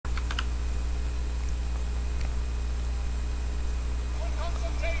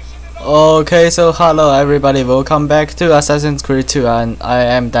Okay, so hello everybody, welcome back to Assassin's Creed 2, and I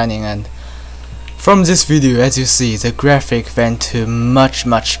am Danny. And from this video, as you see, the graphic went to much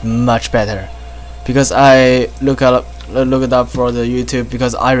better, because I looked it up for the YouTube,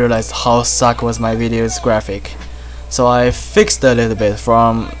 because I realized how suck was my video's graphic. So I fixed a little bit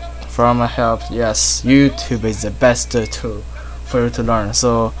from help. Yes, YouTube is the best tool for you to learn.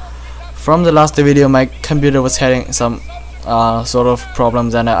 So from the last video, my computer was having some sort of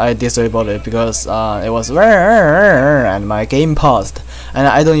problems, and I disabled it because it was and my game paused, and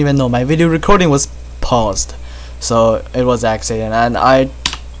I don't even know my video recording was paused, so it was accident. And I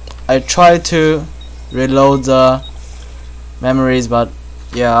tried to reload the memories, but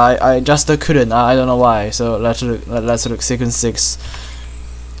yeah, I just couldn't. I don't know why. So let's look sequence 6.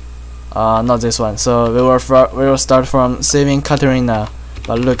 Not this one. So we will start from saving Katerina,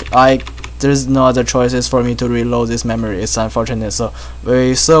 but look, there's no other choices for me to reload this memory. It's unfortunate. So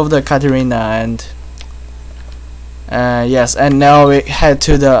we solved the Katerina, and yes, and now we head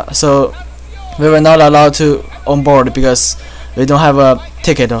to the. So we were not allowed to on board because we don't have a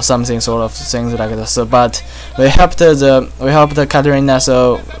ticket or something, sort of things like that. So but we helped the Katerina,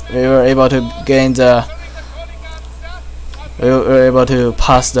 so we were able to gain the. We were able to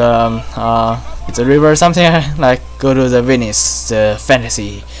pass the it's a river or something, like go to the Venice, the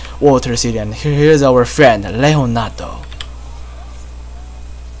fantasy water city, and here's our friend Leonardo.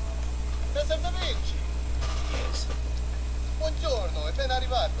 Buongiorno, è appena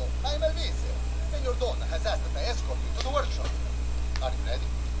arrivato. I'm a visitor, and your donna has asked that I escort you to the workshop. Are you ready?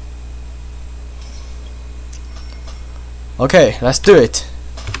 Okay, let's do it.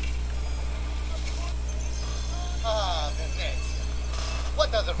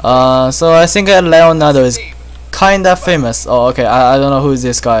 So I think Leonardo is kinda famous. Oh, okay. I don't know who is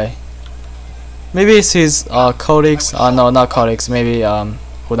this guy. Maybe it's his colleagues. No, not colleagues. Maybe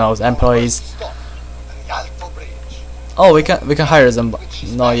who knows, employees. Oh, we can hire them, but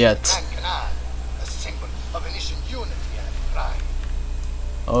not yet.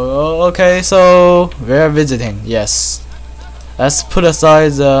 Oh, okay. So we're visiting. Yes. Let's put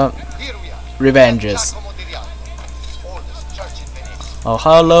aside the revenges. Oh,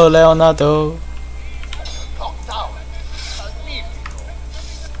 hello, Leonardo.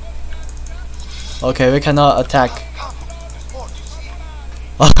 Okay, we cannot attack.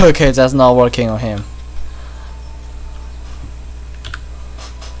 Okay, that's not working on him.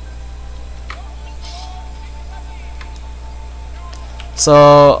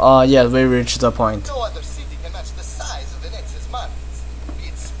 So, yeah, we reached the point. No other city can match the size of Venezia's markets, be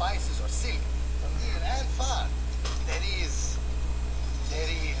it spices or silk, from near and far. There is.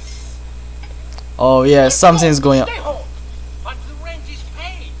 Oh yeah, something's going on. Stay home, but the rent is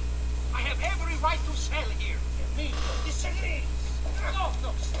paid. I have every right to sell here. Me disagrees. No,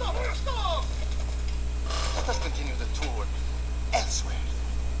 stop. Let us continue the tour elsewhere.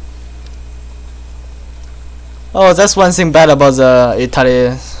 Oh, that's one thing bad about the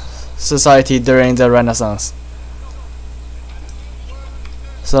Italian society during the Renaissance.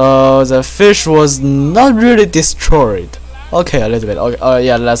 So the fish was not really destroyed. Okay, a little bit. Okay,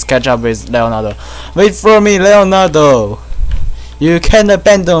 yeah, let's catch up with Leonardo. Wait for me, Leonardo. You can't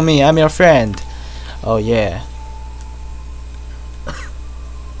abandon me. I'm your friend. Oh yeah.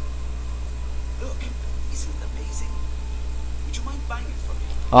 Look, isn't it amazing? Would you mind buying it for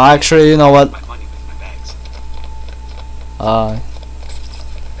me? Actually, you know what? My money with my bags.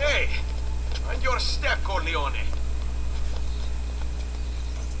 Hey, and your step, Corleone.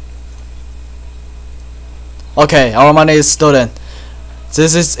 Okay, our money is stolen.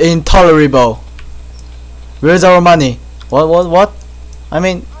 This is intolerable. Where's our money? What? I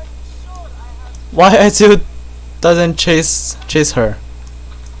mean, why AC2 doesn't chase her?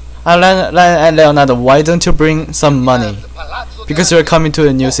 And Leonardo, why don't you bring some money? Because you're coming to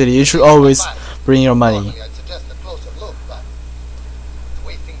a new city, you should always bring your money.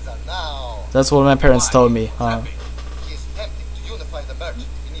 That's what my parents told me. He is attempting to unify the merchants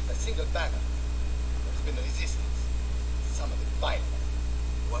beneath a single banner. There's been resistance, some of it violent.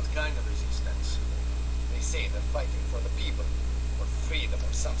 What kind of resistance? They say they're fighting for the people, for freedom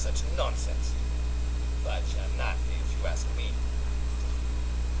or some such nonsense. But you're not, if you ask me.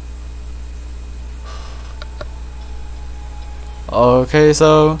 Okay,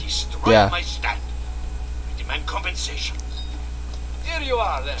 so Destroy yeah. my stand. I demand compensation. Here you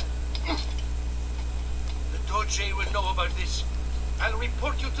are, then. The Doge will know about this. I'll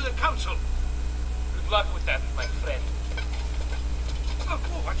report you to the council. Good luck with that, my friend.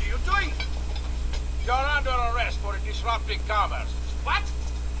 What are you doing? You're under arrest for disrupting commerce. What?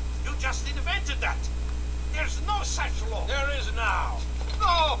 You just invented that. There's no such law. There is now.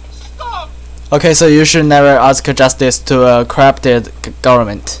 No! Stop! Okay, so you should never ask justice to a corrupted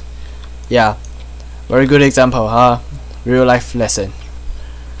government. Yeah, very good example, huh? Real life lesson.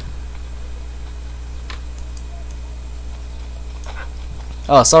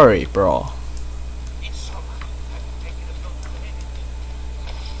 Oh, sorry, bro. It's summer. I've taken a blow to the head.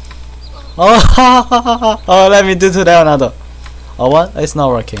 Oh, oh, let me do to that another. Oh, what? It's not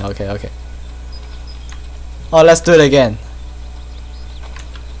working. Okay, okay. Oh, let's do it again.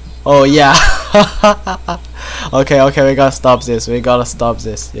 Oh, yeah. Okay, okay, we gotta stop this. We gotta stop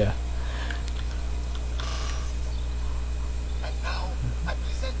this. Yeah. And now, I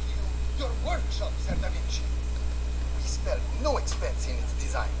present to you your workshop, Sir Da Vinci. We spared no expense in its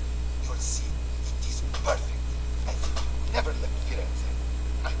design. You'll see, it is perfect, as if you never left Firenze.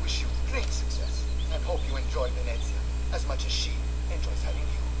 I wish you great success, and hope you enjoy Venezia as much as she enjoys having you.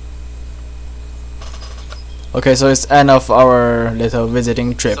 Okay, so it's end of our little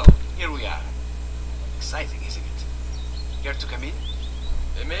visiting trip. So, here we are. Exciting, isn't it? Care to come in?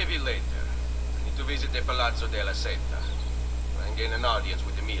 Maybe later. I need to visit the Palazzo della Setta and gain an audience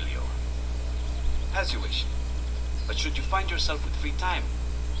with Emilio. As you wish. But should you find yourself with free time,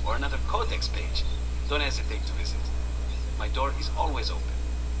 or another codex page, don't hesitate to visit. My door is always open.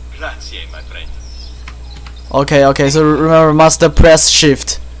 Grazie, my friend. Okay, okay, so remember, master press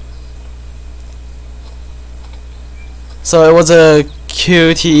shift. So it was a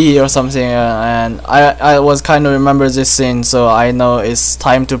QTE or something, and I was kind of remember this scene, so I know it's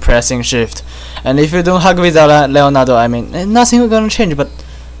time to pressing shift. And if you don't hug with Leonardo, I mean, nothing gonna change, but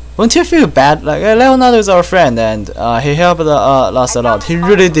won't you feel bad? Like, Leonardo is our friend, and he helped us a lot. He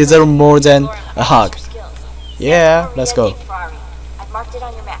really deserves more than a hug. Yeah, let's go. I've marked it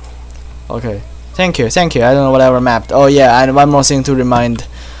on your map. Okay, thank you, thank you. I don't know what I mapped. Oh yeah, and one more thing to remind.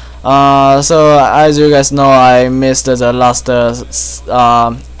 So as you guys know, I missed the last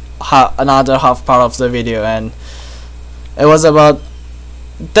another half part of the video, and it was about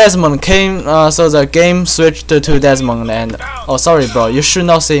Desmond came. So the game switched to Desmond, and oh sorry bro, you should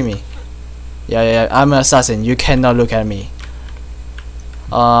not see me. Yeah, I'm an assassin. You cannot look at me.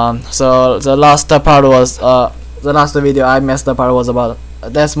 So the last part was the last video I missed the part was about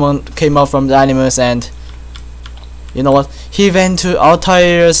Desmond came out from the animus, and you know what? He went to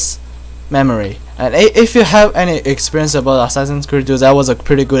Altair's memory. And if you have any experience about Assassin's Creed 2, that was a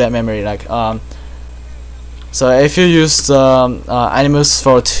pretty good at memory. Like so if you use animus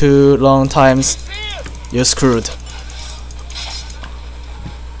for too long times, you're screwed.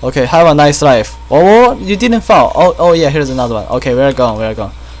 Okay, have a nice life. Oh, you didn't fall. Oh yeah, here's another one. Okay, we're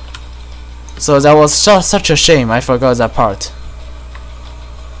gone. So that was such a shame. I forgot that part.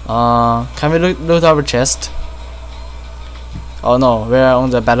 Can we loot our chest? Oh no, we're on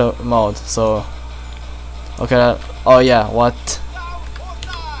the battle mode, so okay. Oh yeah, what?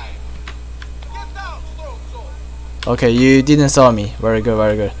 Okay, you didn't saw me. Very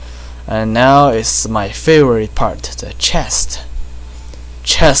good. And now it's my favorite part, the chest.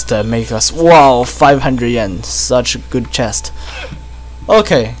 Chest make us wow, 500 yen. Such a good chest.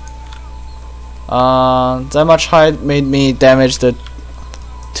 Okay. That much height made me damage the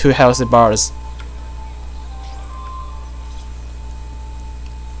 2 healthy bars.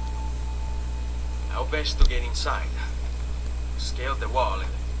 Best to get inside. Scale the wall and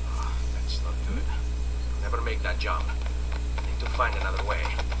that's not good. Never make that jump. Need to find another way.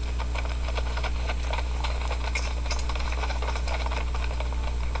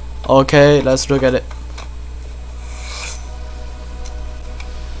 Okay, let's look at it.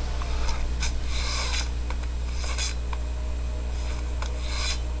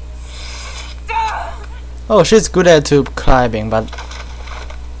 Oh, she's good at climbing, but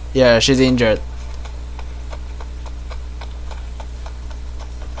yeah, she's injured.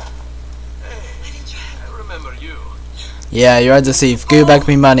 Yeah, you are the thief. Give back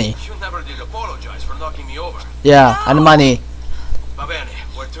me money. You never did apologize for knocking me over. Yeah, and money. Va bene,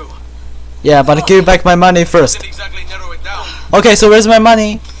 where to? Yeah, but give back my money first. Didn't exactly narrow it down. Okay, so where's my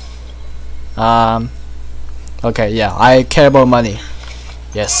money? Okay, yeah, I care about money.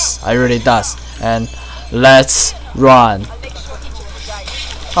 Yes, I really does. And let's run.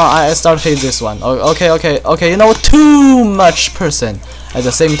 Oh, I start hate this one. Oh, okay. You know, too much person at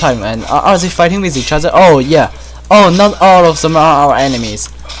the same time. And are they fighting with each other? Oh yeah. Oh, not all of them are our enemies.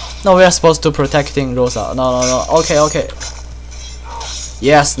 No, we are supposed to protecting Rosa. No. Okay.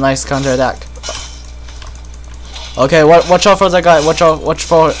 Yes, nice counter attack. Okay, watch out for the guy. Watch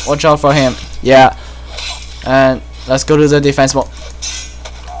out for him. Yeah. And let's go to the defense mode.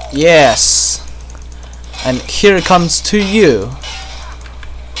 Yes. And here it comes to you.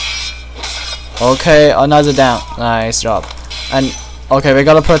 Okay, another down. Nice job. And Okay, we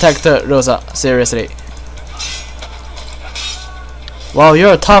gotta protect Rosa. Seriously. Wow,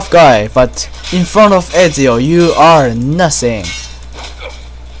 you're a tough guy, but in front of Ezio, you are nothing.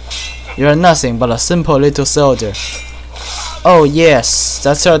 You're nothing but a simple little soldier. Oh yes,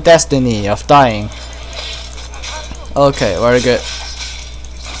 that's your destiny of dying. Okay, very good.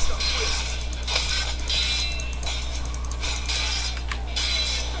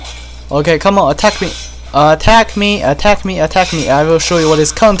 Okay, come on, attack me. Attack me, attack me, attack me. I will show you what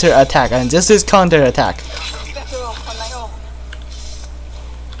is counter attack, and this is counter attack.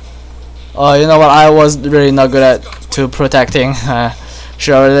 Oh, you know what? I was really not good at protecting.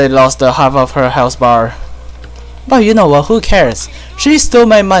 She already lost half of her health bar. But you know what? Who cares? She stole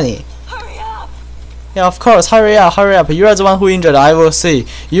my money. Hurry up! Yeah, of course. Hurry up, hurry up. You are the one who injured. I will see.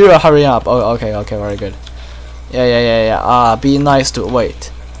 You are hurrying up. Oh, okay, okay, very good. Yeah. Be nice to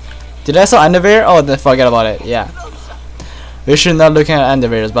wait. Did I saw underwear? Oh, then forget about it. Yeah. We should not looking at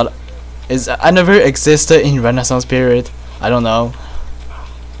underwears, but is underwear existed in Renaissance period? I don't know.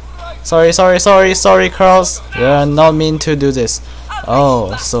 Sorry, Carls. We are not mean to do this.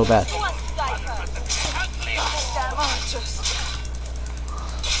 Oh, so bad.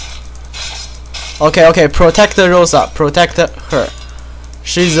 Okay, protect Rosa. Protect her.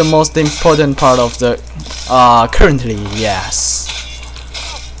 She's the most important part of the currently, yes.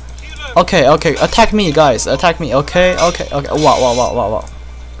 Okay, attack me, guys. Attack me. Okay. Wow.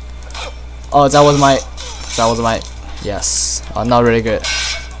 Oh, that was my yes. Not really good.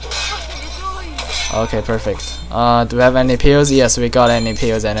 Okay, perfect. Do we have any pills? Yes, we got any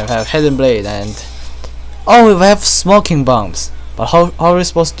pills, and we have hidden blade, and oh, we have smoking bombs. But how are we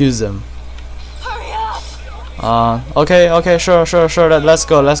supposed to use them? Hurry up! Okay, sure. Let's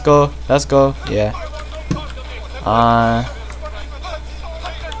go. Yeah.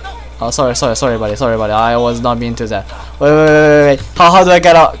 Oh, sorry, buddy. I was not mean to that. Wait. How do I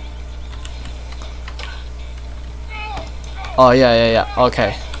get out? Oh, yeah.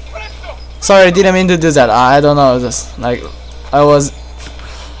 Okay. Sorry, didn't mean to do that. I don't know. Just like I was.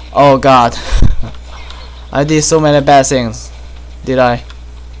 Oh God. I did so many bad things. Did I?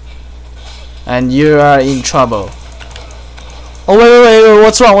 And you are in trouble. Oh wait.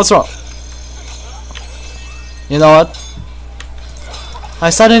 What's wrong? You know what? I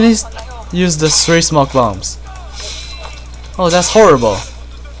suddenly used the 3 smoke bombs. Oh, that's horrible.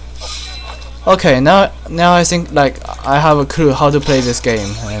 Okay, now I think like I have a clue how to play this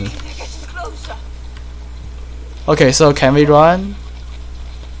game. And okay, so can we run?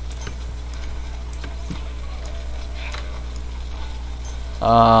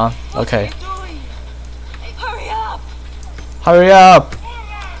 Okay. Hurry up!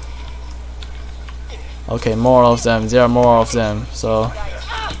 Okay, more of them. There are more of them. So,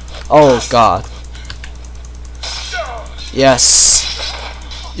 oh God. Yes.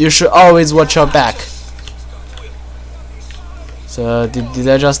 You should always watch your back. So, did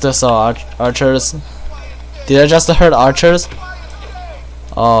I just saw archers? Did I just hurt archers?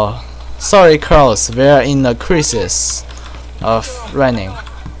 Oh, sorry, Carlos. We are in a crisis of running.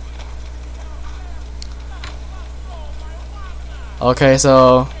 Okay,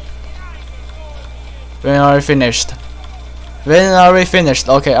 so when are we finished?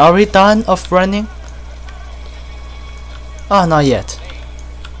 Okay, are we done of running? Oh, not yet.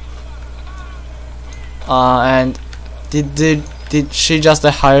 And did she just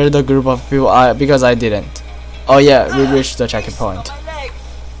hire the group of people? Because I didn't. Oh yeah, we reached the checkpoint.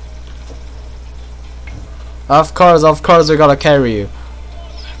 Of course, we gotta carry you.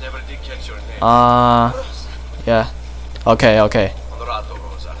 Never did catch your name. Yeah. Okay. Honorato,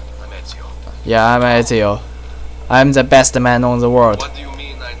 Rosa. I'm Ezio. Yeah, I'm Ezio. I'm the best man on the world. What do you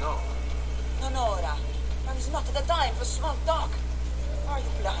mean I know? Nonora, now is not the time for small talk. Are you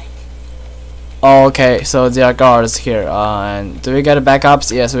blind? Oh, okay, so there are guards here. And do we get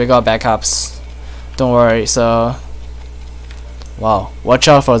backups? Yes, we got backups. Don't worry. So, wow, watch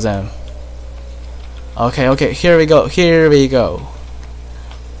out for them. Okay, here we go.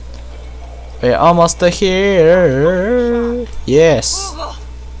 We're almost here. Yes.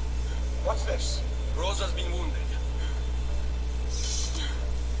 What's this? Rosa's been wounded.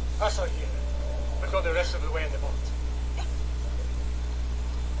 Us are here. We'll go the rest of the way in the boat.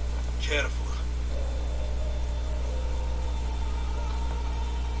 Careful.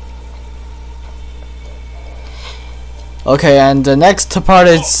 Okay, and the next part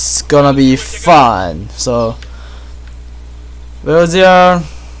is gonna be fun. So, well, there,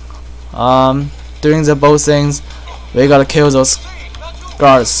 doing the both things, we gotta kill those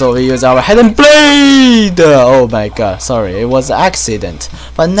guards. So we use our hidden blade. Oh my God, sorry, it was an accident.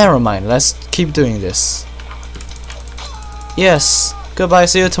 But never mind. Let's keep doing this. Yes, Goodbye.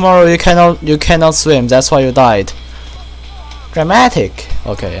 See you tomorrow. You cannot swim. That's why you died. Dramatic.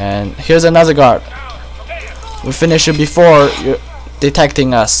 Okay, and here's another guard. We finish it before you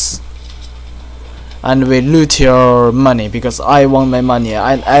detecting us. And we loot your money because I want my money.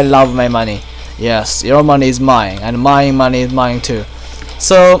 I love my money. Yes, your money is mine and my money is mine too.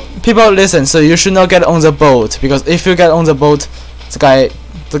 So people listen, so you should not get on the boat, because if you get on the boat,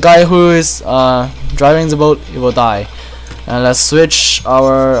 the guy who is driving the boat, he will die. And let's switch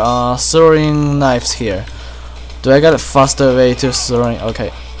our throwing knives here. Do I get a faster way to throwing?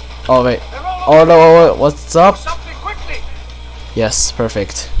 Okay. Oh wait. Oh no, what's up? Yes,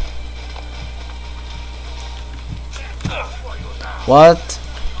 perfect. What?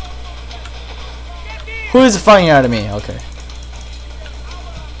 Who is firing at me? Okay.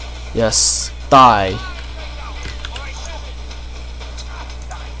 Yes, die.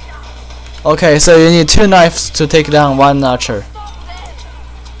 Okay, so you need 2 knives to take down 1 archer.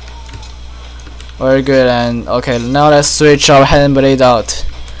 Very good, and okay, now let's switch our hand blade out.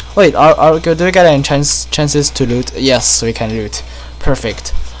 Wait, do we get any chances to loot? Yes, we can loot.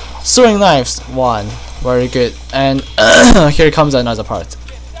 Perfect. Throwing knives, 1. Very good, and here comes another part.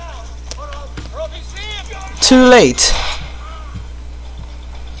 Too late.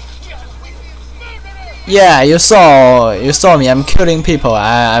 Yeah, you saw me. I'm killing people.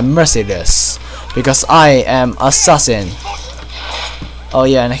 I'm merciless because I am assassin. Oh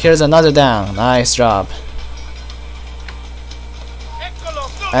yeah, and here's another down. Nice job.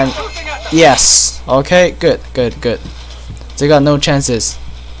 And yes, okay, good. They got no chances.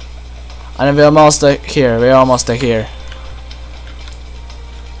 And we're almost here. We're almost here.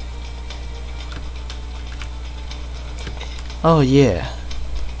 Oh yeah,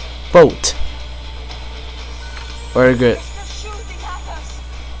 boat. Very good.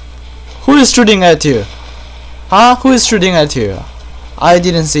 Who is shooting at you? Huh? Who is shooting at you? I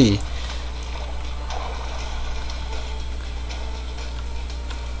didn't see.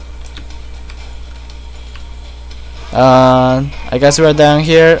 I guess we're down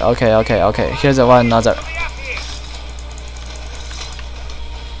here. Okay. Here's another.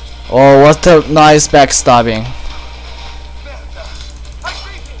 Oh, what a nice backstabbing.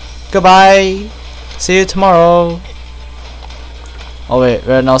 Goodbye. See you tomorrow. Oh wait,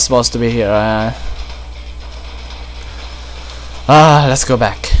 we're not supposed to be here. Let's go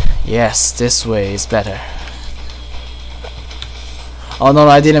back. Yes, this way is better. Oh no,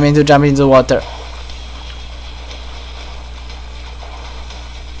 I didn't mean to jump into the water.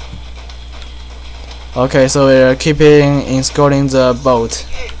 Okay, so we're keeping escorting the boat.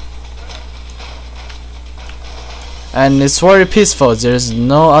 And it's very peaceful, there's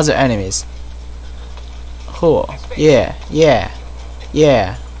no other enemies. Cool. Yeah.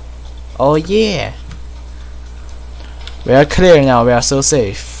 Oh yeah. We are clear now, we are so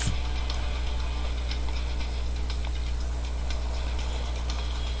safe.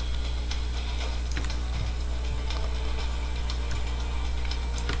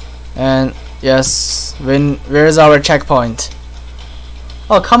 And yes, where's our checkpoint?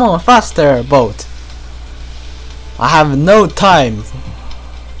 Oh come on, faster boat. I have no time.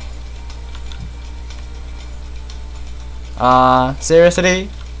 Seriously?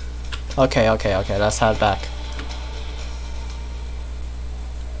 Okay, let's head back.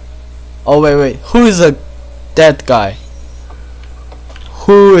 Oh wait, who is the dead guy?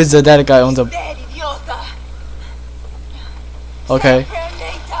 Who is the dead guy on the... Okay.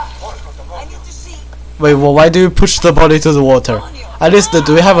 Wait, well, why do you push the body to the water? At least,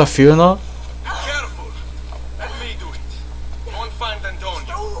 do we have a funeral? Careful! Let me do it. Go and find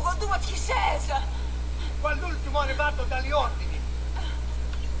Antonio. Ugo, do what he says.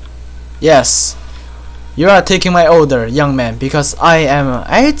 Yes. You are taking my order, young man, because I am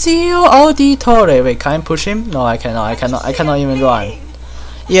AC2 Auditore. Wait, can I push him? No, I cannot. I cannot even run.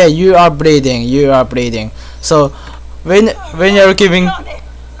 Yeah, you are bleeding. So, when you're giving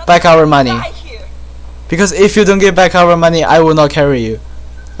back our money, because if you don't give back our money, I will not carry you.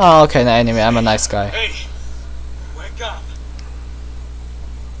 Oh, okay. Anyway, I'm a nice guy. Hey, wake up.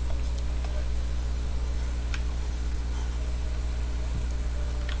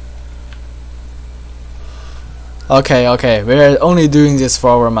 Okay. We're only doing this for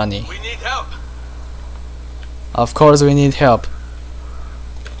our money. We need help. Of course, we need help.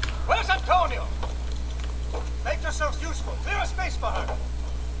 Where's Antonio? Make yourselves useful. Clear a space for her.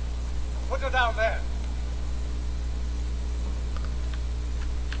 Put her down there.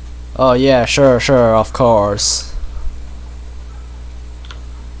 Oh yeah, sure, of course.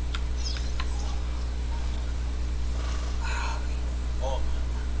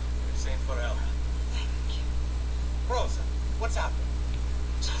 Rosa, what's happened?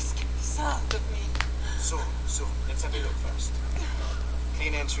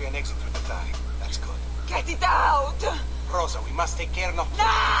 entry and exit through the flag. That's good. Get it out! Rosa, we must take care not.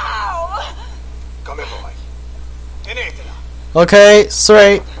 Now! Come vuoi. Tenetela. Okay,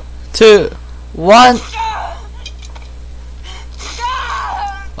 3, 2, 1.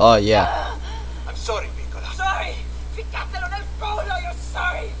 Oh yeah. I'm sorry, Piccola. Sorry! Ficcatelo nel culo, you're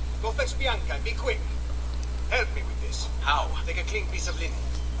sorry! Go fetch Bianca and be quick. Help me with this. How? Take a clean piece of linen.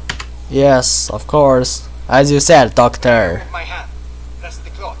 Yes, of course. As you said, doctor. Move my hand. Press the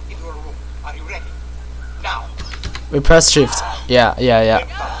cloth into a room. Are you ready? Now. We press shift. Yeah. Get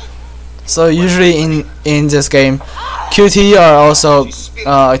back. So usually in this game, QT are also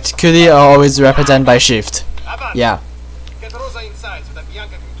QT are always represented by shift. Avanti. Yeah. Get Rosa inside so that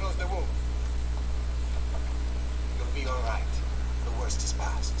Bianca can close the wound. You'll be alright. The worst is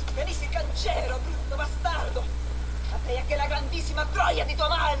past. Venissi cancero, brutto bastardo! A te anche la grandissima troia di tua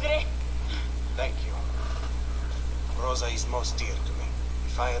madre! Thank you. Rosa is most dear to me.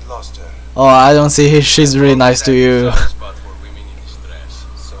 If I had lost her, Oh, I don't see she's really nice to you. Spot for women in distress.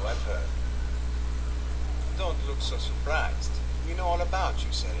 so I've heard. Don't look so surprised. We know all about you,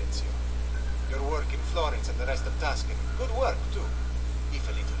 Serenzio. Your work in Florence and the rest of Tuscany. Good work, too. If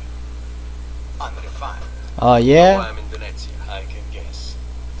a little unrefined, Oh Oh, yeah. I'm in Venezia. I can guess.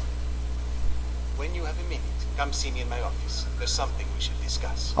 When you have a minute, come see me in my office. There's something we should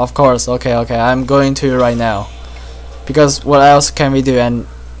discuss. Of course. Okay. I'm going to right now. Because what else can we do? And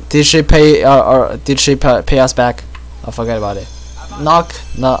did she pay or did she pay us back? I forget about it. Knock?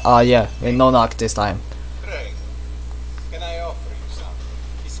 No. Yeah. Wait, no knock this time. Prego. Can I offer you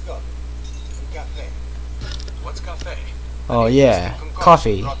something? Biscotti. Un caffè. What's cafe? Oh An yeah. interesting concoction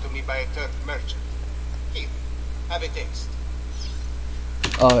Coffee. Brought to me by a third merchant. Here. Have a taste.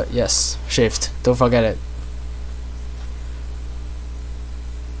 Oh yes. Shift. Don't forget it.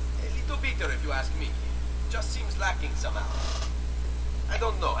 A little bitter if you ask me. Just seems lacking somehow. I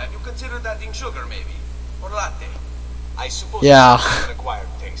don't know. Have you considered adding sugar maybe? Or latte? I suppose Yeah. it's an acquired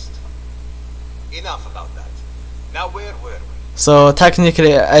taste. Enough about that. Now where were we? So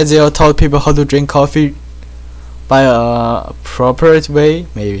technically, Ezio taught people how to drink coffee by a proper way,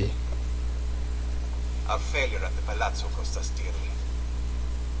 maybe. Our failure at the Palazzo cost us dearly.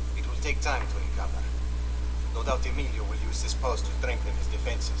 It will take time to recover. No doubt Emilio will use this post to strengthen his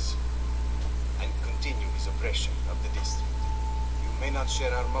defenses and continue his oppression of the district. You may not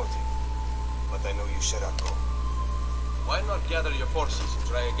share our motive, but I know you share our goal. Why not gather your forces and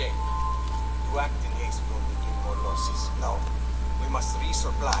try again? To act in haste will only bring more losses. No, we must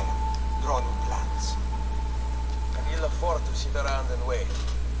resupply and draw new plans. Can you afford to sit around and wait?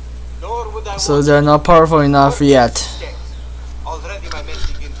 Nor would I So want they're not powerful enough yet. Instead, already my men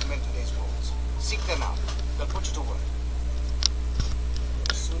begin to mend today's wounds. Seek them out. They'll put you to work.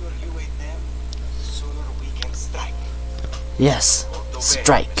 The sooner you aid them, the sooner we can strike. Yes. Although very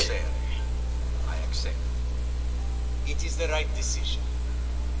Strike. necessary. I accept. It is the right decision.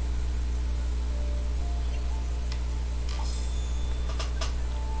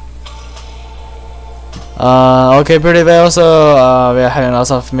 Okay, pretty well. So we are having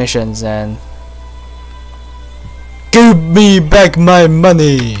lots of missions and give me back my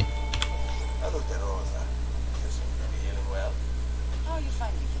money. Hello there, Rosa. You seem to be healing well. How are you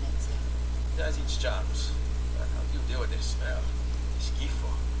finding Venezia? It has its charms. But how do you deal with this smell? Schifo.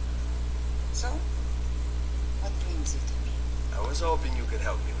 So? What brings you to me? I was hoping you could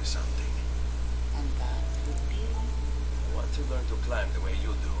help me with something. And that would be... I want to learn to climb the way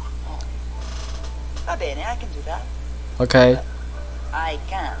you do. Va bene, I can do that. Okay. I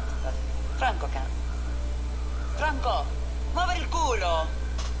can't, but Franco can. Franco, muovere il culo!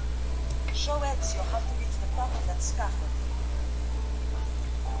 Show Ezio how to reach the top of that scaffold.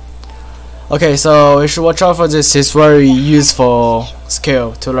 Okay, so we should watch out for this. It's very useful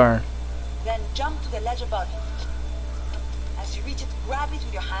skill to learn. Then jump to the ledge above you. As you reach it, grab it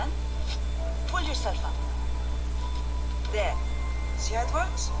with your hand. Pull yourself up. There. See how it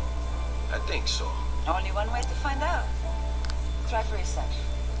works? I think so. Only one way to find out. Try for yourself.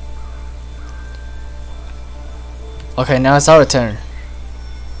 Okay, now it's our turn.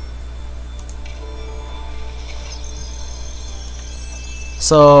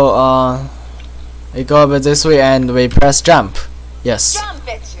 So we go over this way and we press jump. Yes. Jump,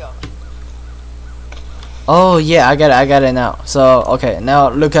 Ezio! Oh yeah, I get it now. So okay, now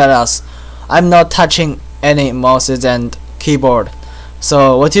look at us. I'm not touching any mouses and keyboard.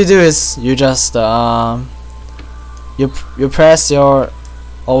 So what you do is you just you press your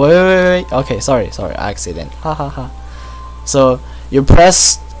wait. Okay, sorry, accident. Ha. So you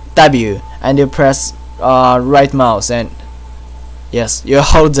press W and you press right mouse and yes, you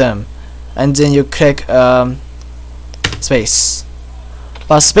hold them and then you click space.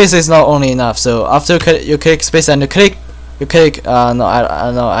 But space is not only enough. So after you click space and you click no,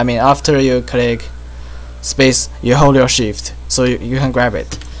 I mean after you click space, you hold your shift, so you can grab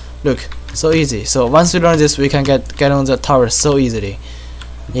it. Look, so easy. So once we learn this, we can get on the tower so easily.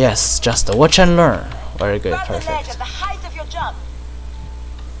 Yes, just watch and learn. Very good, Grab the ledge perfect. at the height of your jump.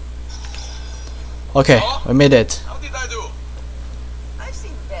 Okay, we made it. How did I do? I've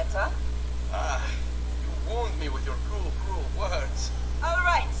seen better. Ah, you wound me with your cruel words. All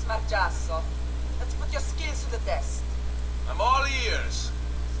right, Smargiasso. Let's put your skills to the test. I'm all ears.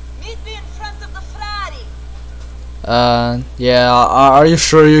 Meet me in front of the Frari. Yeah, are you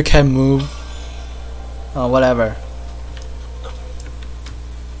sure you can move? Whatever.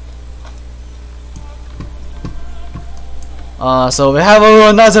 So we have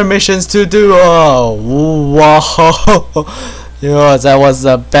another missions to do. Oh, wow. Yo, that was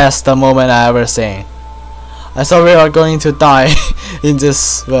the best moment I ever seen. I thought we were going to die in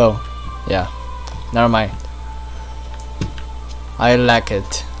this. Well, yeah, never mind. I like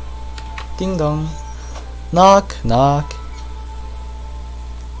it. Ding dong. Knock, knock.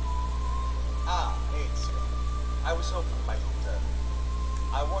 Ah, Ezio. I was hoping you might return.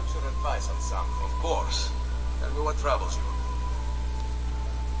 I want your advice on something. Of course. Tell me what troubles you.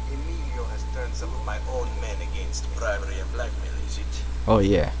 Emilio has turned some of my own men against me. Bribery and blackmail, is it? Oh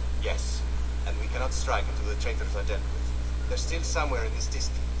yeah. Yes. And we cannot strike until the traitors are dealt with. They're still somewhere in this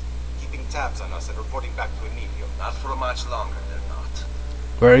district, keeping tabs on us and reporting back to Emilio. Not for much longer, they're not.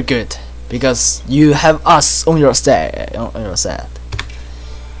 Very good. Because you have us on your side. On your side.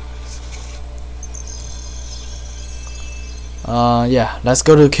 Yeah, let's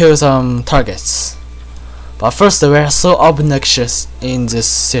go to kill some targets. But first, we are so obnoxious in this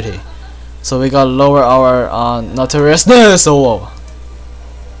city, so we gotta lower our notoriousness. Oh,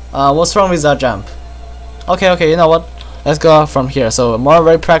 whoa. What's wrong with that jump? Okay, you know what? Let's go from here. So more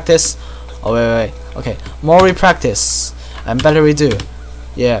we practice. Oh wait. Okay, more we practice, and better we do.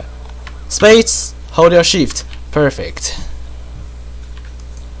 Yeah. Space, hold your shift. Perfect.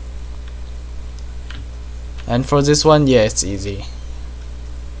 And for this one, yeah, it's easy.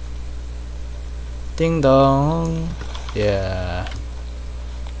 Ding dong. Yeah.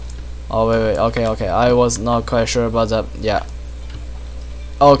 Oh wait. Okay. I was not quite sure about that. Yeah.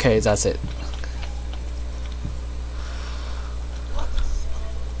 Okay, that's it.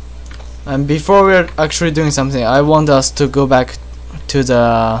 And before we're actually doing something, I want us to go back to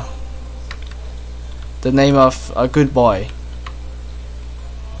the name of a good boy.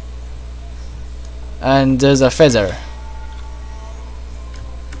 And there's a feather.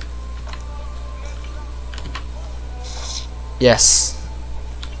 Yes.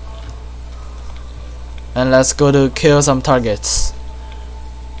 And let's go to kill some targets.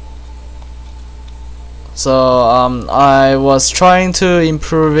 So I was trying to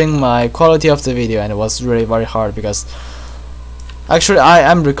improving my quality of the video, and it was really very hard because actually I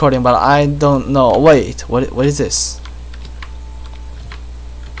am recording, but I don't know. Wait, what is this?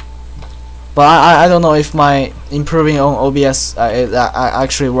 But I don't know if my improving on OBS is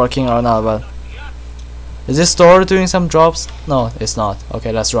actually working or not. But is this store doing some drops? No, it's not.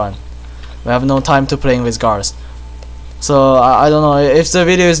 Okay, let's run. We have no time to playing with guards. So I don't know if the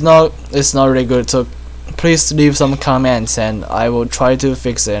video is not really good. So please leave some comments, and I will try to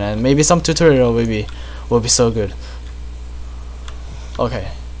fix it. And maybe some tutorial will be so good. Okay,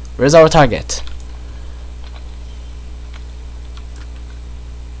 where's our target?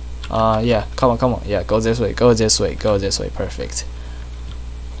 Yeah, come on. Yeah, go this way. Perfect.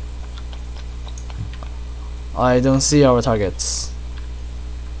 I don't see our targets,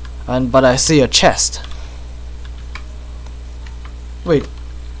 but I see a chest. Wait,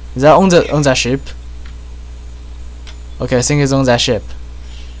 is that on that ship? Okay, I think it's on that ship.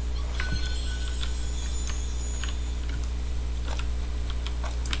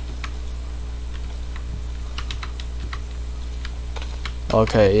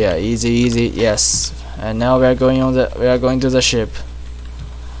 Okay, yeah, easy, yes. And now we are going to the ship.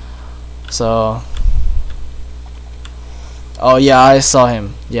 So, oh yeah, I saw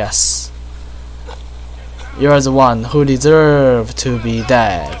him. Yes, you are the one who deserve to be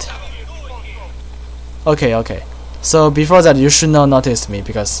dead. Okay. So before that, you should not notice me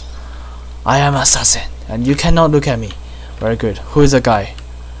because I am assassin, and you cannot look at me. Very good. Who is the guy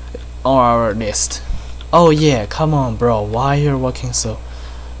on our list? Oh yeah, come on bro, why you're walking so?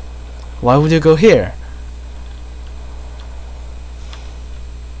 Why would you go here?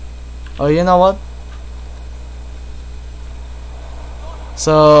 Oh, you know what?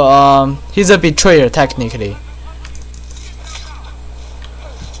 So he's a betrayer technically.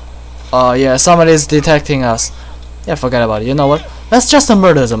 Oh yeah, somebody's detecting us. Yeah, forget about it. You know what? Let's just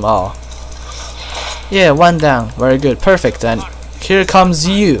murder them all. Yeah, one down. Very good. Perfect. And here comes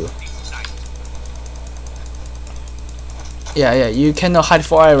you. Yeah, you cannot hide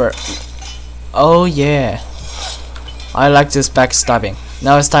forever. Oh yeah. I like this backstabbing.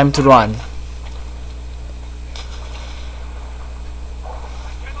 Now it's time to run.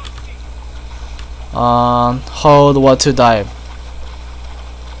 Hold what to dive.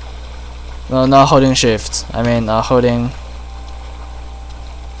 No, not holding shift. I mean, holding.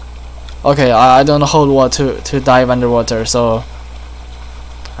 Okay, I don't hold what to dive underwater, so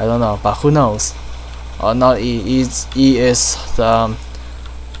I don't know. But who knows? Not E. E is the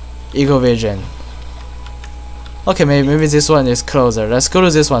Eco Vision. Okay, maybe this one is closer. Let's go to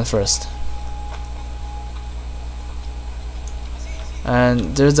this one first.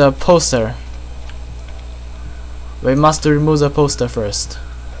 And there's a poster. We must remove the poster first.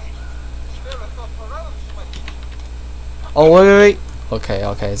 Oh wait. Okay,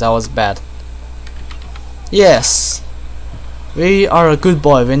 that was bad. Yes, we are a good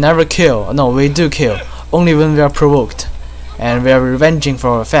boy. We never kill. No, we do kill. Only when we are provoked, and we are revenging for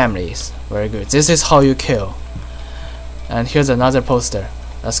our families. Very good. This is how you kill. And here's another poster.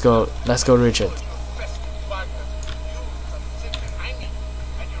 Let's go reach it.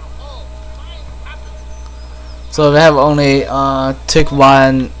 So we have only took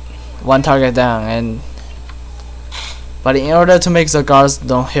one target down, and but in order to make the guards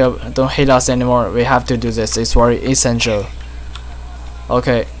don't hit us anymore, we have to do this. It's very essential.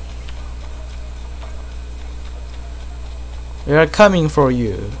 Okay, we are coming for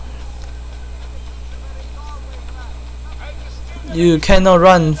you. You cannot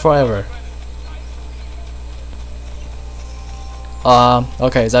run forever.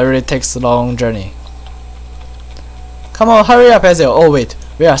 Okay, that really takes a long journey. Come on, hurry up, Ezio. Oh wait,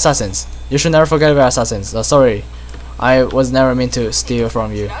 we are assassins. You should never forget we are assassins. Sorry, I was never meant to steal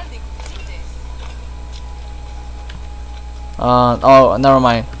from you. Oh, never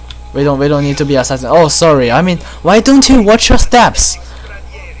mind. We don't need to be assassins. Oh, sorry. I mean, why don't you watch your steps?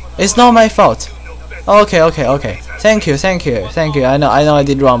 It's not my fault. Okay. Thank you. I know I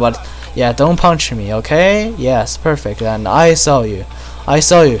did wrong, but yeah, don't punch me, okay? Yes, perfect. And I saw you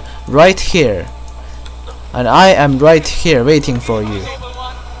right here. And I am right here waiting for you.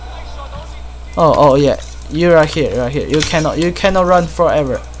 Oh yeah, you are here. You cannot run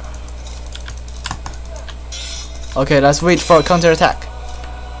forever. Okay, let's wait for counterattack.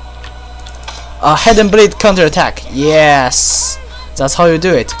 Head and blade counterattack. Yes, that's how you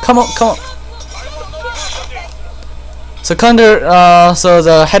do it. Come on. So so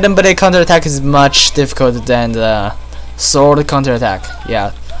the head and blade counterattack is much difficult than the sword counterattack.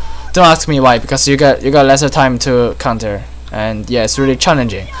 Yeah. Don't ask me why, because you got lesser time to counter, and yeah, it's really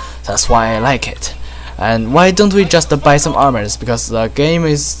challenging. That's why I like it. And why don't we just buy some armors? Because the game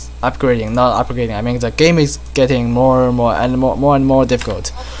is upgrading, not upgrading. I mean, the game is getting more and more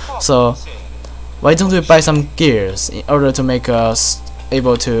difficult. So why don't we buy some gears in order to make us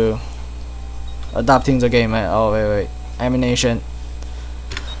able to adapting the game? Oh wait, ammunition.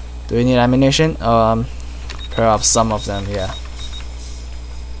 Do we need ammunition? Perhaps some of them, yeah.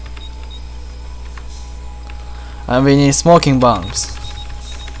 And we need smoking bombs.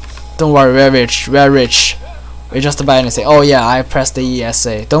 Don't worry, we're rich. We just buy anything. Oh yeah, I pressed the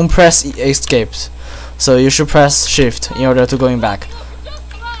ESA. Don't press escape. So you should press shift in order to going back.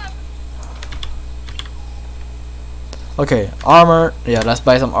 Okay, armor. Yeah, let's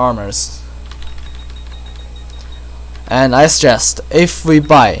buy some armors. And I suggest if we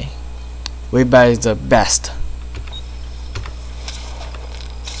buy the best.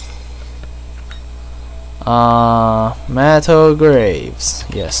 Metal graves.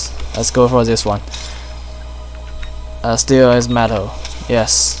 Yes, let's go for this one. Steel is metal.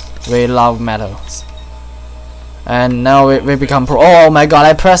 Yes, we love metals. And now we become pro. Oh my god,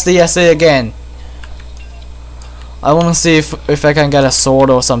 I pressed the ESA again. I want to see if I can get a sword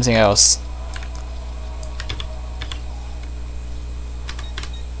or something else.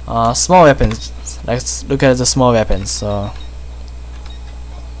 Small weapons. Let's look at the small weapons. So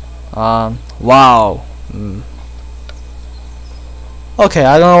wow. Okay,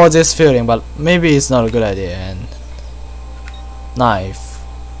 I don't know what this feeling, but maybe it's not a good idea. And knife.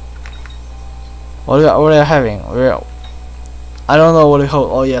 What are you having? I don't know what we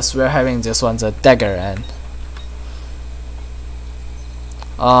hold. Oh yes, we're having this one, the dagger. And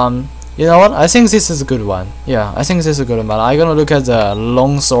you know what? I think this is a good one. Yeah, I think this is a good one. But I'm gonna look at the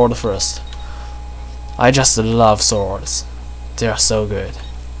long sword first. I just love swords. They are so good.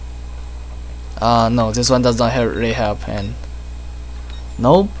 No, this one does not really help. And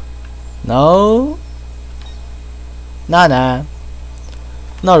nope, no, nah.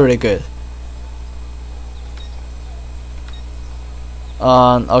 not really good.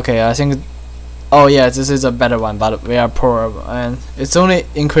 Okay, I think. Oh yeah, this is a better one, but we are poor, and it's only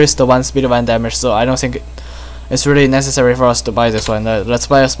increased the 1 speed 1 damage, so I don't think it's really necessary for us to buy this one. Let's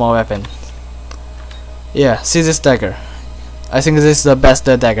buy a small weapon. Yeah, see this dagger. I think this is the best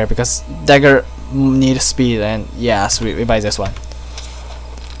dagger because dagger need speed, and yes, we buy this one.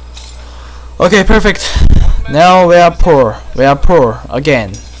 Okay, perfect. Now we are poor. We are poor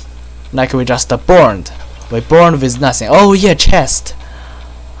again, like we just born. We born with nothing. Oh yeah, chest.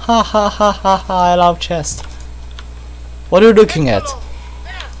 Ha ha ha ha ha! I love chest. What are you looking at?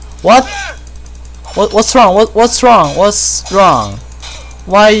 What? What's wrong? What's wrong? What's wrong?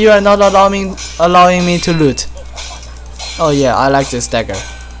 Why you are not allowing me to loot? Oh yeah, I like this dagger.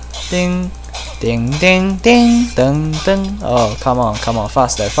 Ding, ding, ding, ding, ding, ding. Oh come on,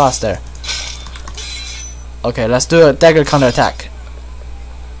 faster, faster. Okay, let's do a dagger counter attack.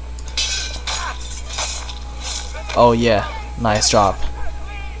 Oh yeah, nice job.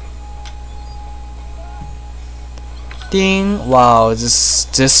 Ding! Wow,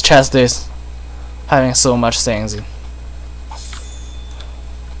 this chest is having so much things.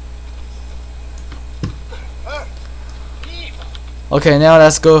 Okay, now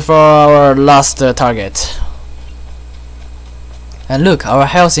let's go for our last target. And look, our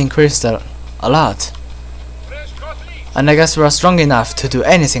health increased a lot. And I guess we're strong enough to do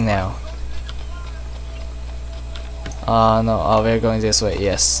anything now. No, we're going this way,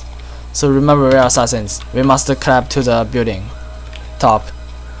 yes. So remember, we are assassins. We must climb to the building top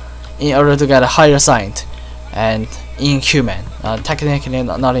in order to get a higher sight and inhuman. Technically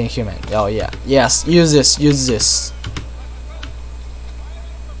not inhuman. Oh yeah, yes. Use this.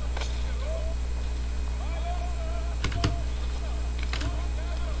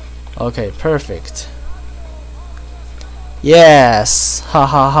 Okay, perfect. Yes, ha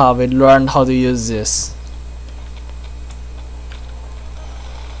ha ha. We learned how to use this.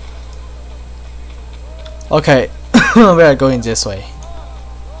 Okay, we are going this way.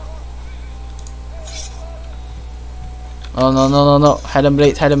 Oh no! Hidden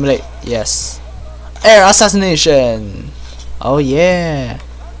blade. Yes. Air assassination. Oh yeah.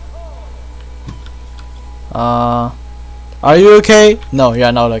 Are you okay? No, you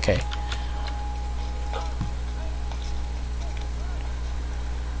are not okay.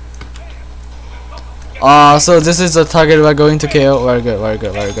 So this is the target we're going to kill. Very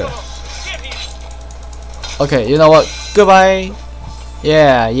good. Okay, you know what? Goodbye.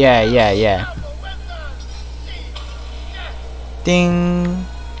 Yeah. Ding.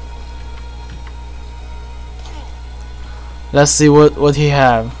 Let's see what he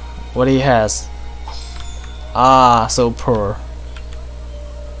has. Ah, so poor.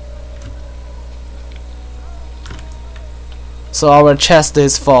 So our chest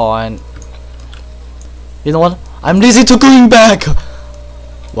is full, and you know what? I'm lazy to going back.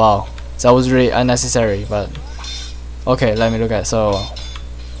 Wow. That was really unnecessary, but okay, let me look at. So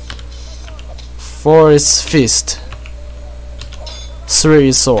 4 is fist, 3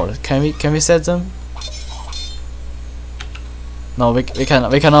 is sword. Can we set them? No, we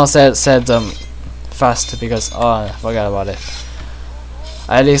cannot set them fast because I forgot about it.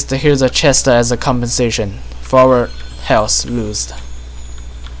 At least here's a chest as a compensation for our health lost.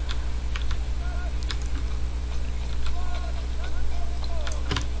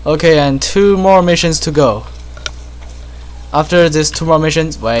 Okay, and 2 more missions to go. After these 2 more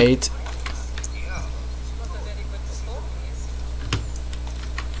missions, wait.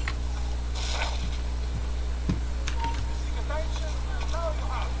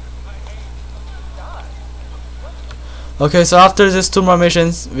 Okay, so after these 2 more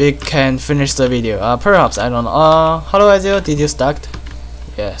missions, we can finish the video. Perhaps, I don't know. Hello Ezio, did you stuck?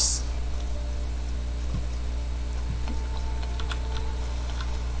 Yes.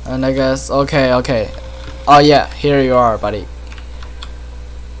 And I guess, okay. Oh yeah, here you are, buddy.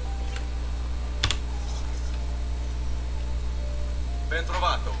 Ben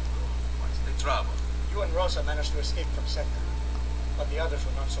trovato. What's the trouble? You and Rosa managed to escape from Sector, but the others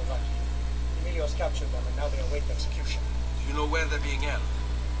were not so lucky. Emilio's captured them, and now they await execution. Do you know where they're being held?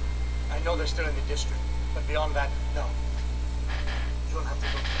 I know they're still in the district, but beyond that, no. You'll have to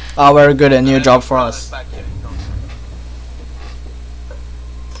look. Oh, very good, a new job for us. Back here, don't you?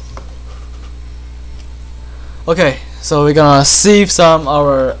 Okay, so we're gonna save some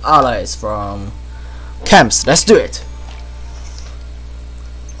our allies from camps. Let's do it.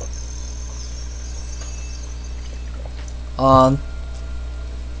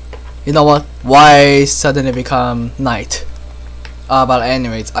 You know what? Why suddenly become night? But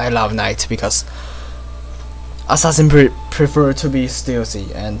anyways, I love night because assassin prefer to be stealthy,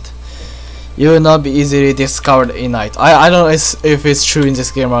 and you will not be easily discovered in night. I don't know if it's true in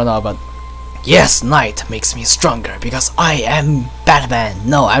this game or not, but yes, night makes me stronger because I am Batman.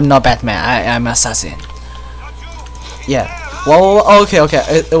 No, I'm not Batman. I am assassin. Yeah. Well, okay.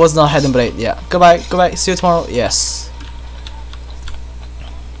 It was not Hidden Blade. Yeah. Goodbye. See you tomorrow. Yes.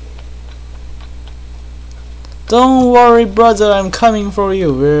 Don't worry, brother. I'm coming for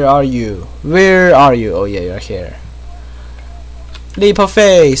you. Where are you? Oh yeah, you're here. Leap of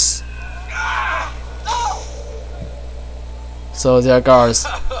face. So there are guards.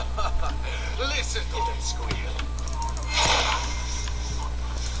 Listen to them squeal.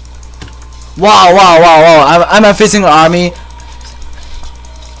 Wow. I'm facing an army.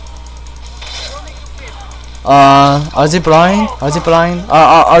 Are they blind?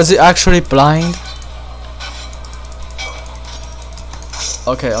 Are they actually blind?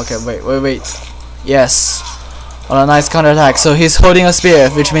 Okay, wait. Yes. On a nice counterattack. So he's holding a spear,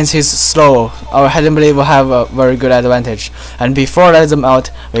 which means he's slow. Our Hidden Blade will have a very good advantage. And before let them out,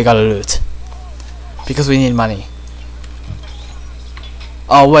 we gotta loot. Because we need money.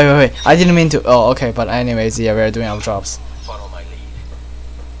 Oh, wait. I didn't mean to. Oh, okay, but anyways, yeah, we're doing our jobs. Follow my lead.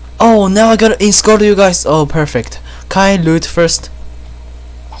 Oh, now I gotta escort you guys. Oh, perfect. Can I loot first?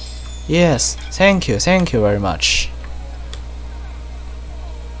 Yes, thank you very much.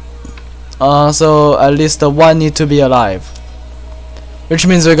 So at least the one need to be alive, which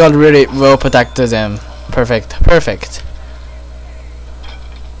means we got really well protected them. Perfect.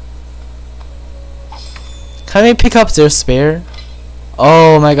 Can we pick up their spear?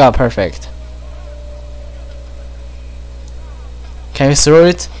 Oh my god, perfect. Can we throw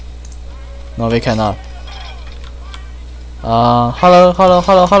it? No, we cannot.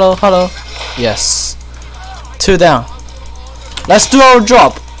 Hello. Yes. 2 down. Let's do our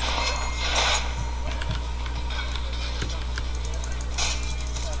job.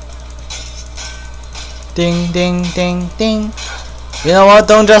 Ding. You know what?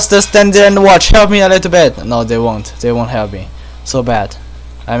 Don't just stand there and watch. Help me a little bit. No, they won't. They won't help me. So bad.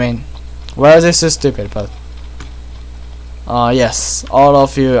 I mean, why are they so stupid? But yes, all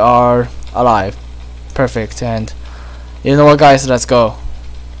of you are alive. Perfect. And you know what, guys? Let's go.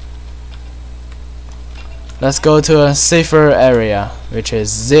 Let's go to a safer area, which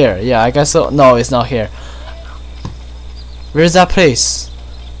is there. Yeah, I guess so. No, it's not here. Where's that place?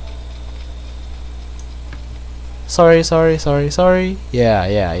 Sorry.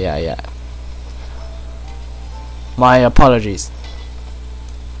 Yeah. My apologies.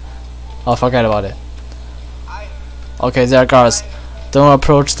 Oh, forget about it. Okay, there are guards. Don't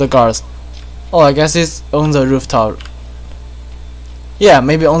approach the guards. Oh, I guess it's on the rooftop. Yeah,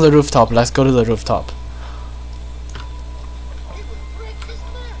 maybe on the rooftop. Let's go to the rooftop.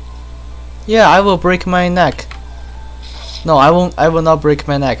 Yeah, I will break my neck. No, I won't. I will not break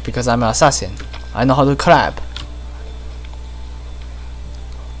my neck because I'm an assassin. I know how to clap.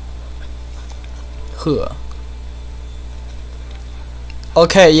 Huh.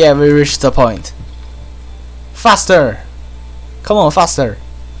 Okay, yeah, we reached the point. Faster! Come on, faster!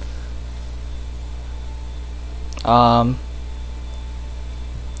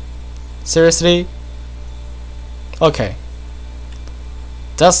 Seriously? Okay.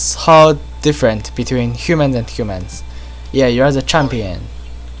 That's how different between humans and humans. Yeah, you are the champion.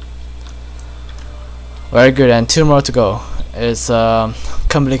 Very good, and 2 more to go. It's a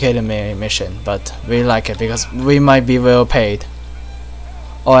complicated mission, but we like it because we might be well paid.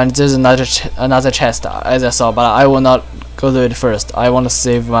 Oh, and there's another chest as I saw, but I will not go to it first. I want to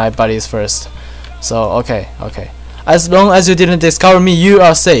save my buddies first. So okay. As long as you didn't discover me, you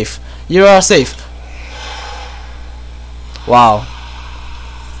are safe. Wow.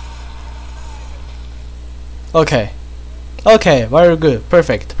 Okay, very good.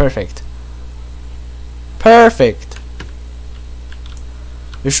 Perfect.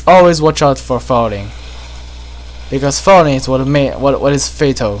 You should always watch out for falling, because falling is what is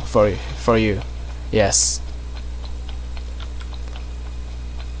fatal for you. Yes.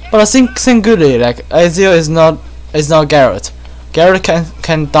 But I think goodly, like Ezio is not Garrett. Garrett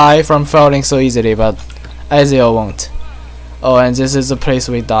can die from falling so easily, but Ezio won't. Oh, and this is the place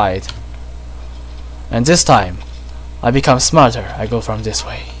we died. And this time, I become smarter. I go from this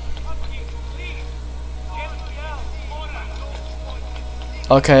way.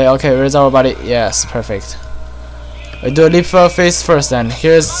 Okay, where's our body? Yes, perfect. We do a leap for face first then.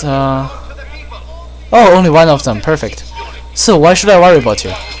 Here's oh, only one of them, perfect. So why should I worry about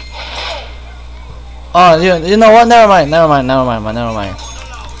you? Oh, you know what? Never mind.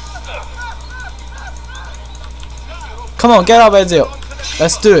 Come on, get up, Ezio.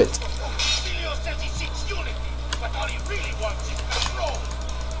 Let's do it.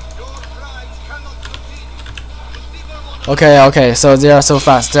 Okay, so they are so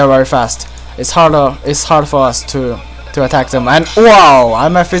fast. They're very fast. It's hard for us to attack them. And wow,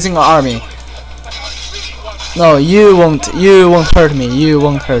 I'm facing an army. No, you won't hurt me. You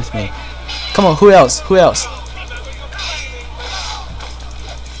won't hurt me. Come on, who else? Who else?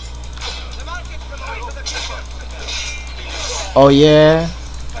 Oh yeah.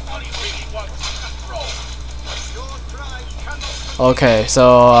 Okay,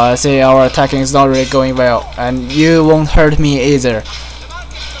 so I see our attacking is not really going well, and you won't hurt me either.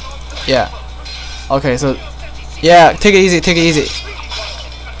 Yeah. Okay, so yeah, take it easy, take it easy.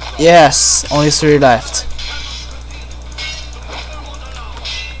 Yes, only 3 left.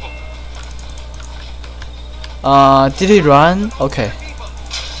 Did he run? Okay.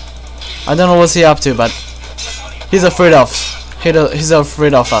 I don't know what's he up to, but he's afraid of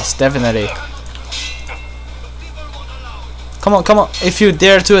us, definitely. Come on, come on! If you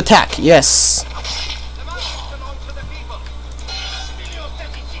dare to attack, yes.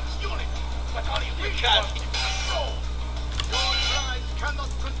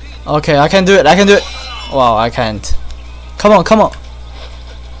 Okay, I can do it. I can do it. Wow, I can't. Come on, come on.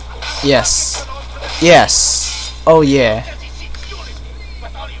 Yes. Yes. Oh yeah.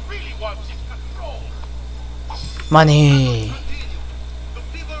 Money.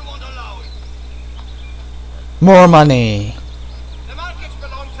 More money.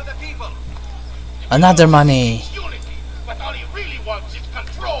 Another money. But all he really wants is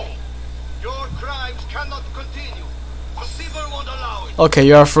control. Your crimes cannot continue. The people won't allow it. Okay,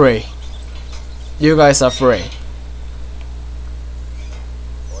 you are free. You guys are free.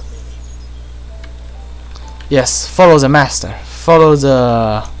 Yes, follow the master. Follow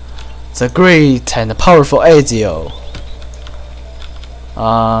the great and powerful Ezio.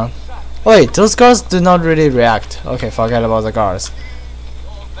 Wait, those guards do not really react. Okay, forget about the guards.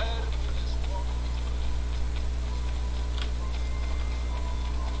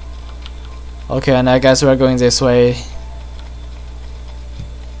 Okay, and I guess we're going this way.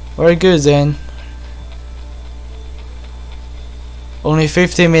 Very good then. Only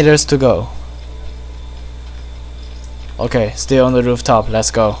 50 meters to go. Okay, still on the rooftop.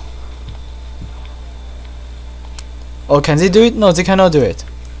 Let's go. Oh, can they do it? No, they cannot do it.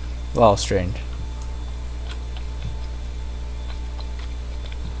 Wow, strange.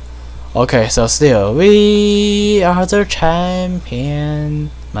 Okay, so still, we are the champion,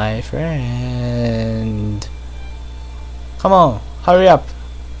 my friend. Come on, hurry up.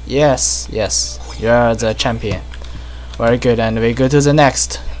 Yes, yes, you're the champion. Very good, and we go to the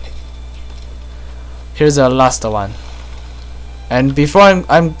next. Here's the last one. And before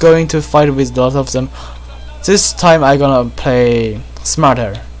I'm going to fight with a lot of them, this time I'm gonna play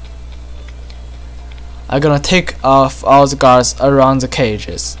smarter. I'm gonna take off all the guards around the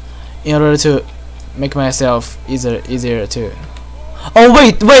cages in order to make myself easier to. Oh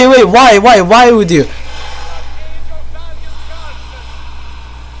wait, why would you?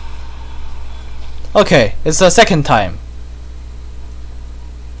 Okay, it's the second time.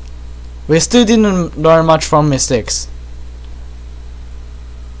 We still didn't learn much from mistakes.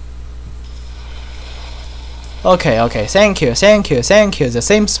 Okay, thank you. The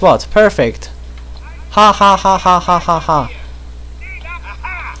same spot, perfect. Ha ha ha ha ha ha ha.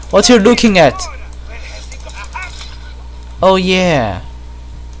 What you looking at? Oh yeah.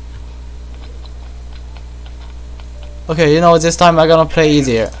 Okay, you know, this time I'm gonna play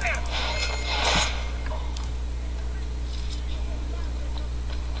easier.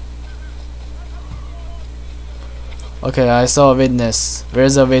 Okay, I saw a witness.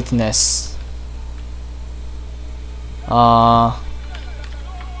 Where's a witness?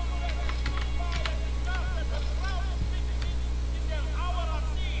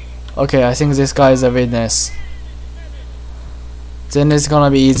 Okay, I think this guy is a witness. Then it's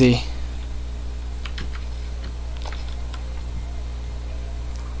gonna be easy.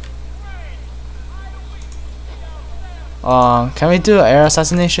 Can we do air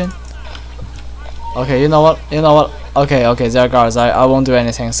assassination? Okay, you know what? Okay, there are guards. I won't do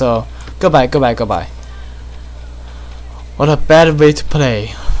anything. So goodbye. What a bad way to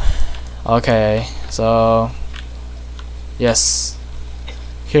play. Okay, so yes,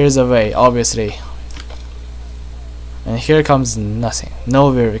 here's a way, obviously, and here comes nothing.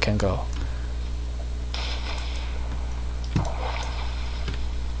 Nowhere we can go.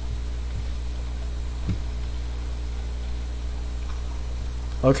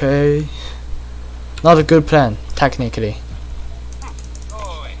 Okay, not a good plan technically.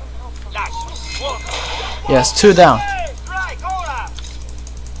 Yes, 2 down.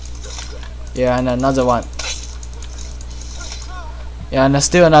 Yeah, and another one. Yeah, and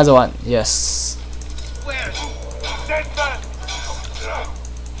still another one. Yes.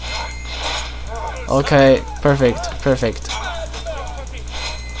 Okay, perfect, perfect.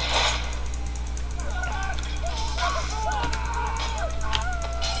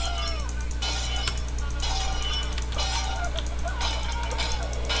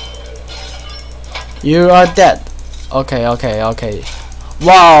 You are dead. Okay, okay, okay.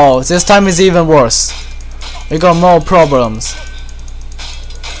 Wow, this time is even worse. We got more problems.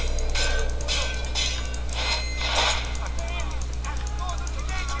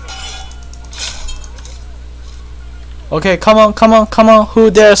 Okay, come on, come on, come on.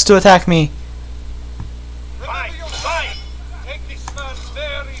 Who dares to attack me? Fine, fine. Take this man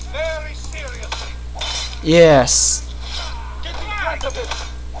very, very seriously. Yes. Get in front of him.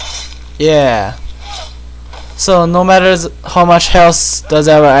 Yeah. So no matter how much health does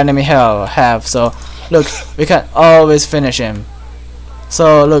our enemy have, so look, we can always finish him.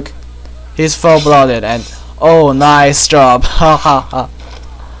 So look, he's full-blooded and oh, nice job. Ha ha ha.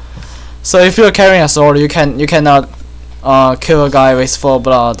 So if you're carrying a sword, you cannot kill a guy with full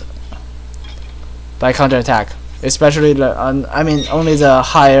blood by counterattack. Especially I mean only the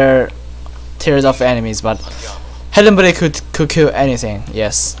higher tiers of enemies, but Hidden Blade could kill anything.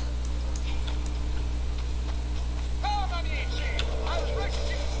 Yes.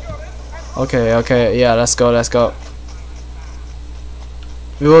 Okay, okay, yeah, let's go, let's go.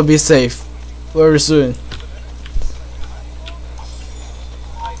 We will be safe very soon.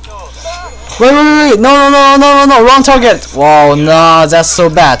 Wait, no, wrong target. Wow, no, that's so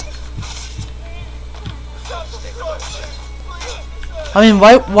bad. I mean,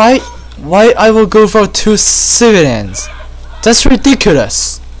 why I will go for 2 civilians? That's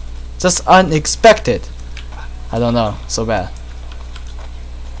ridiculous. That's unexpected. I don't know, so bad.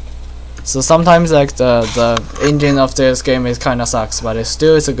 So sometimes like the engine of this game is kinda sucks, but it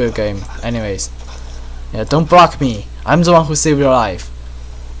still is a good game. Anyways, yeah, don't block me. I'm the one who saved your life.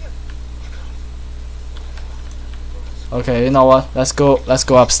 Okay, you know what? Let's go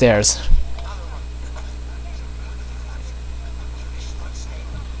upstairs.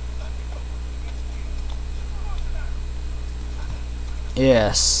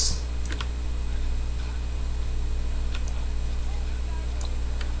 Yes.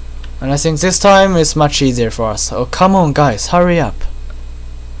 And I think this time is much easier for us. Oh, come on guys, hurry up.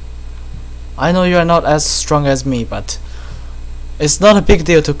 I know you are not as strong as me, but it's not a big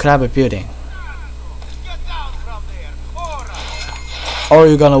deal to grab a building. Get down from there. Or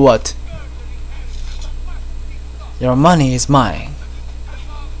you gonna what? Your money is mine.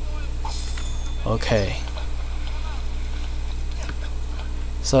 Okay.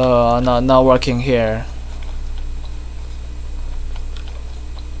 So not working here.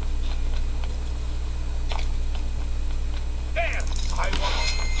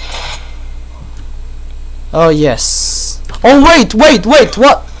 Oh yes. Oh wait, what?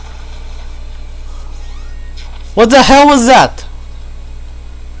 What the hell was that?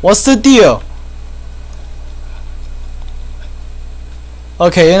 What's the deal?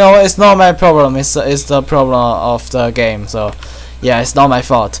 Okay, you know what? It's not my problem. It's the problem of the game. So yeah, it's not my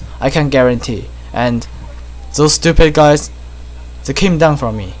fault. I can guarantee. And those stupid guys, they came down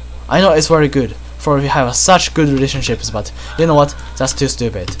from me. I know it's very good, for we have such good relationships, but you know what? That's too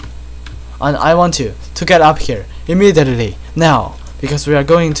stupid. And I want you to get up here immediately, now, because we are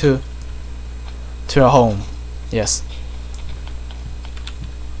going to our home. Yes.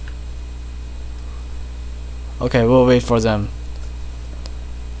 Okay, we'll wait for them.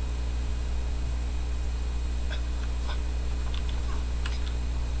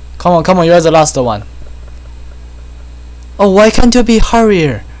 Come on, you're the last one. Oh, why can't you be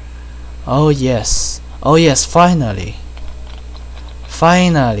hurrier? Oh yes, finally.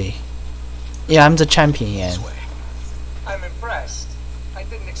 Yeah, I'm the champion. I'm impressed. I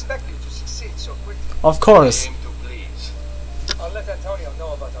didn't expect you to succeed so quickly. Of course. Aim to please. I'll let Antonio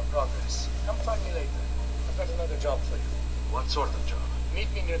know about our progress. Come find me later. I've got another job for you. What sort of job?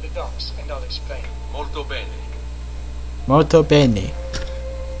 Meet me near the docks and I'll explain. Molto bene. Molto bene.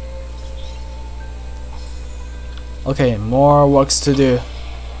 Okay, more works to do.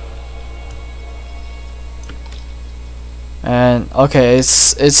 And okay,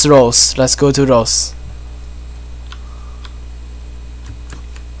 it's Rose. Let's go to Rose.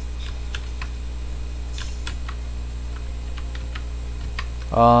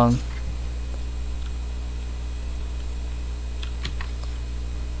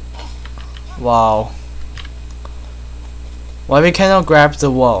 Wow. Why we cannot grab the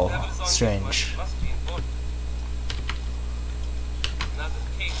wall? Strange.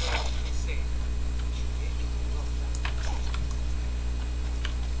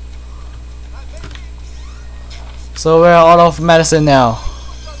 So we're out of medicine now,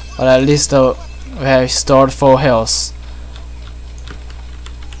 but at least We have stored 4 health.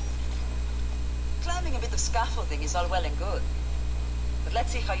 Climbing a bit of scaffolding is all well and good. But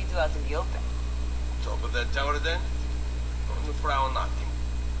let's see how you do out in the open. Top of that tower then? Ohne Frau nothing.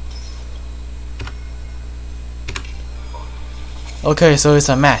 Okay, so it's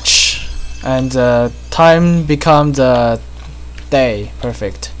a match, and time becomes the day.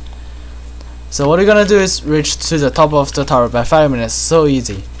 Perfect. So what we're gonna do is reach to the top of the tower by 5 minutes. So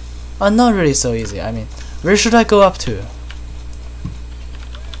easy. Not really so easy. I mean, where should I go up to?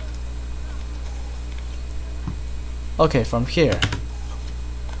 Okay, from here.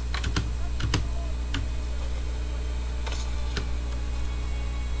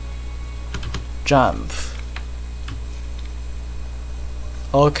 Jump.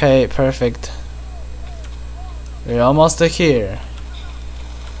 Okay, perfect. We're almost here.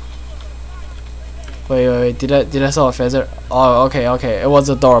 Wait, did I saw a feather? Oh, okay, it was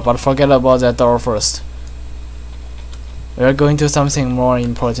a door, but forget about that door first. We're going to something more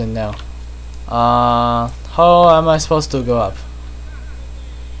important now. How am I supposed to go up?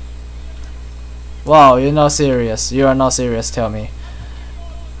 Wow, you're not serious. You are not serious, tell me.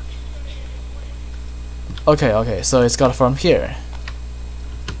 Okay, so it's got from here.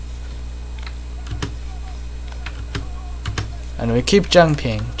 And we keep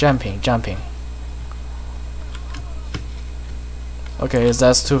jumping. Okay,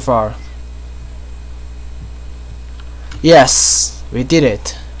 that's too far. Yes, we did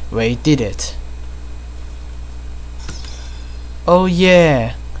it. Oh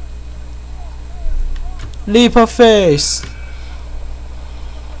yeah. Leap of faith.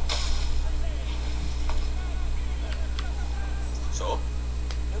 So?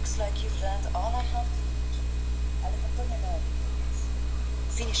 Looks like you've learned all I have to teach.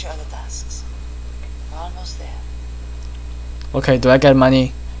 Finish your other tasks. We're almost there. Okay, do I get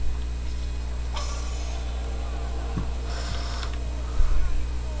money?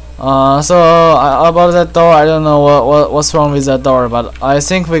 About that door, I don't know what's wrong with that door, but I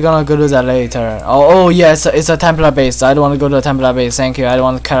think we're gonna go to that later. Oh yeah, it's a Templar base. I don't want to go to the Templar base. Thank you. I don't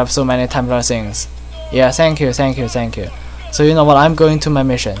want to cut up so many Templar things. Yeah, thank you. So you know what? I'm going to my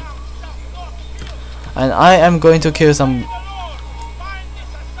mission, and I am going to kill some.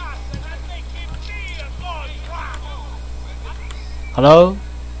 Hello?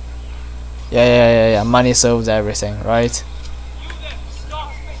 Yeah. Money solves everything, right?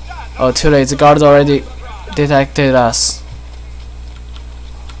 Oh, too late. The guards already detected us.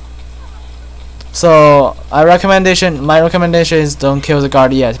 So, my recommendation is don't kill the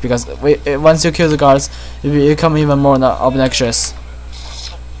guard yet, because once you kill the guards, you become even more obnoxious.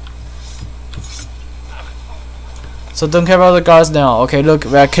 So don't care about the guards now. Okay, look,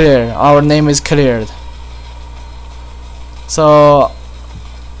 we are clear. Our name is cleared. So,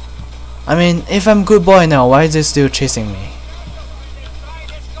 I mean, if I'm good boy now, why is it still chasing me?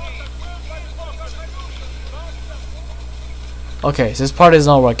 Okay, this part is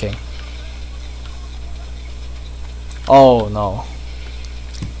not working. Oh no.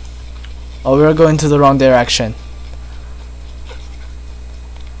 Oh, we're going to the wrong direction.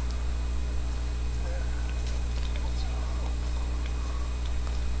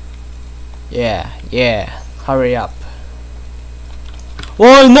 Yeah. Hurry up.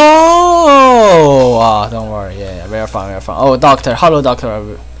 Oh no! Ah, don't worry. Yeah, we're fine. Oh, doctor. Hello,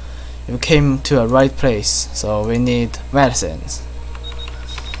 doctor. You came to a right place. So we need medicines.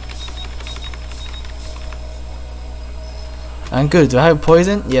 And good. Do I have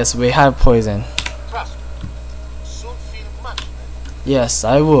poison? Yes, we have poison. Trust me. Soon feel much better. Yes,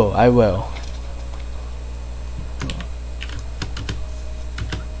 I will.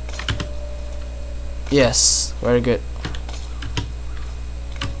 Yes, very good.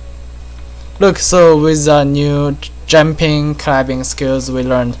 Look, so with the new jumping, climbing skills we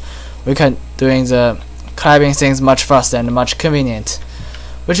learned, we can doing the climbing things much faster and much convenient,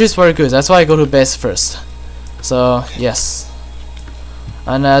 which is very good. That's why I go to base first. So yes,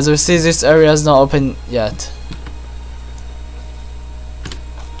 and as we see, this area is not open yet.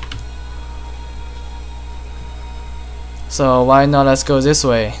 So why not? Let's go this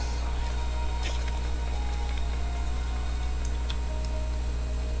way.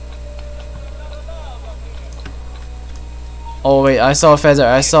 Oh wait, I saw a feather.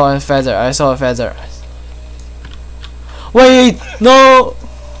 Wait, no!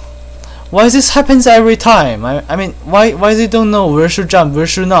 Why this happens every time? I mean, why they don't know where should jump, where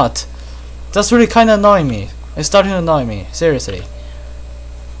should not? That's really kind of annoying me. It's starting to annoy me, seriously.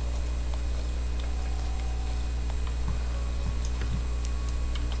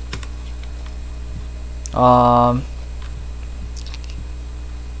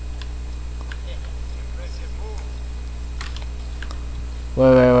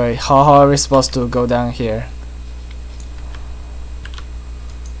 Wait. How are we supposed to go down here?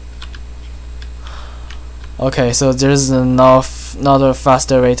 Okay, so there's another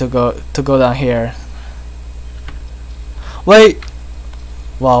faster way to go down here. Wait!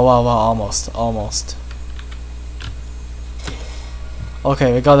 Wow, almost.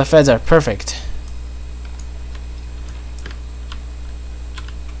 Okay, we got a feather, perfect.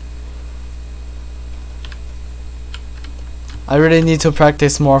 I really need to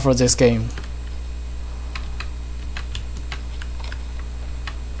practice more for this game.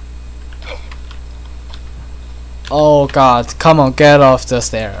 Oh god, come on, get off the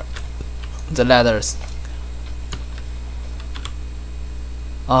stair. The ladders.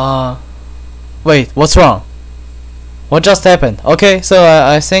 Wait, what's wrong? What just happened? Okay, so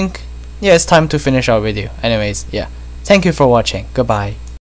I think, yeah, it's time to finish our video. Anyways, yeah. Thank you for watching. Goodbye.